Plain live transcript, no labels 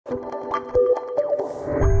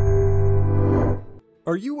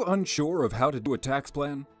Are you unsure of how to do a tax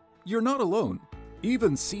plan? You're not alone.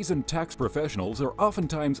 Even seasoned tax professionals are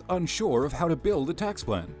oftentimes unsure of how to build a tax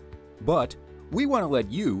plan. But we want to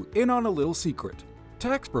let you in on a little secret.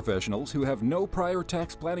 Tax professionals who have no prior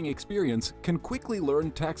tax planning experience can quickly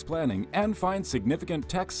learn tax planning and find significant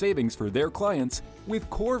tax savings for their clients with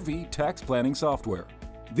CoreV tax planning software.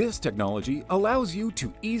 This technology allows you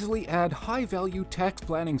to easily add high-value tax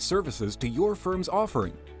planning services to your firm's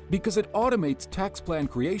offering because it automates tax plan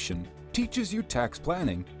creation, teaches you tax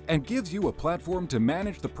planning, and gives you a platform to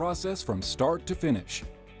manage the process from start to finish.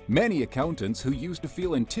 Many accountants who used to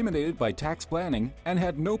feel intimidated by tax planning and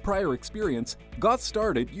had no prior experience got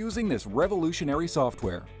started using this revolutionary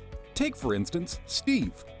software. Take, for instance,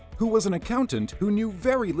 Steve, who was an accountant who knew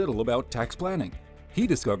very little about tax planning. He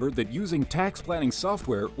discovered that using tax planning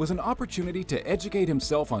software was an opportunity to educate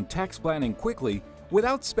himself on tax planning quickly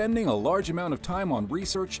without spending a large amount of time on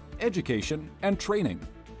research, education, and training.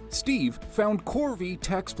 Steve found CoreV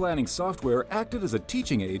tax planning software acted as a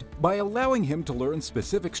teaching aid by allowing him to learn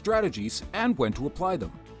specific strategies and when to apply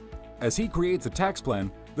them. As he creates a tax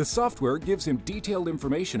plan, the software gives him detailed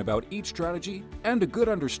information about each strategy and a good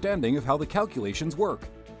understanding of how the calculations work.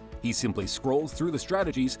 He simply scrolls through the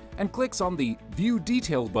strategies and clicks on the View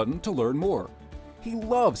Details button to learn more. He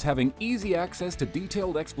loves having easy access to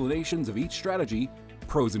detailed explanations of each strategy,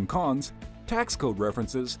 pros and cons, tax code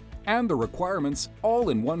references, and the requirements all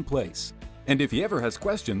in one place. And if he ever has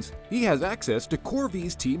questions, he has access to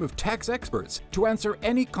CoreV's team of tax experts to answer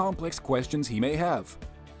any complex questions he may have.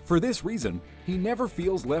 For this reason, he never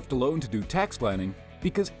feels left alone to do tax planning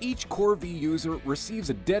because each CoreV user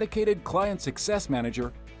receives a dedicated client success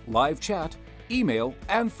manager, live chat, email,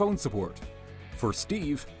 and phone support. For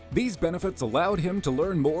Steve, these benefits allowed him to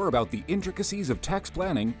learn more about the intricacies of tax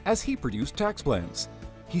planning as he produced tax plans.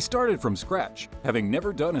 He started from scratch, having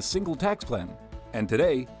never done a single tax plan, and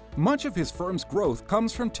today, much of his firm's growth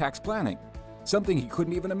comes from tax planning, something he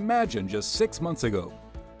couldn't even imagine just 6 months ago.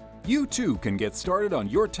 You too can get started on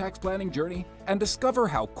your tax planning journey and discover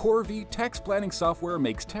how CoreV tax planning software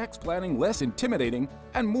makes tax planning less intimidating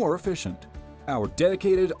and more efficient. Our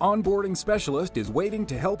dedicated onboarding specialist is waiting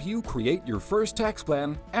to help you create your first tax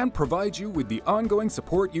plan and provide you with the ongoing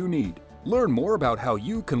support you need. Learn more about how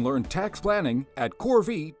you can learn tax planning at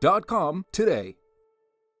CoreV.com today.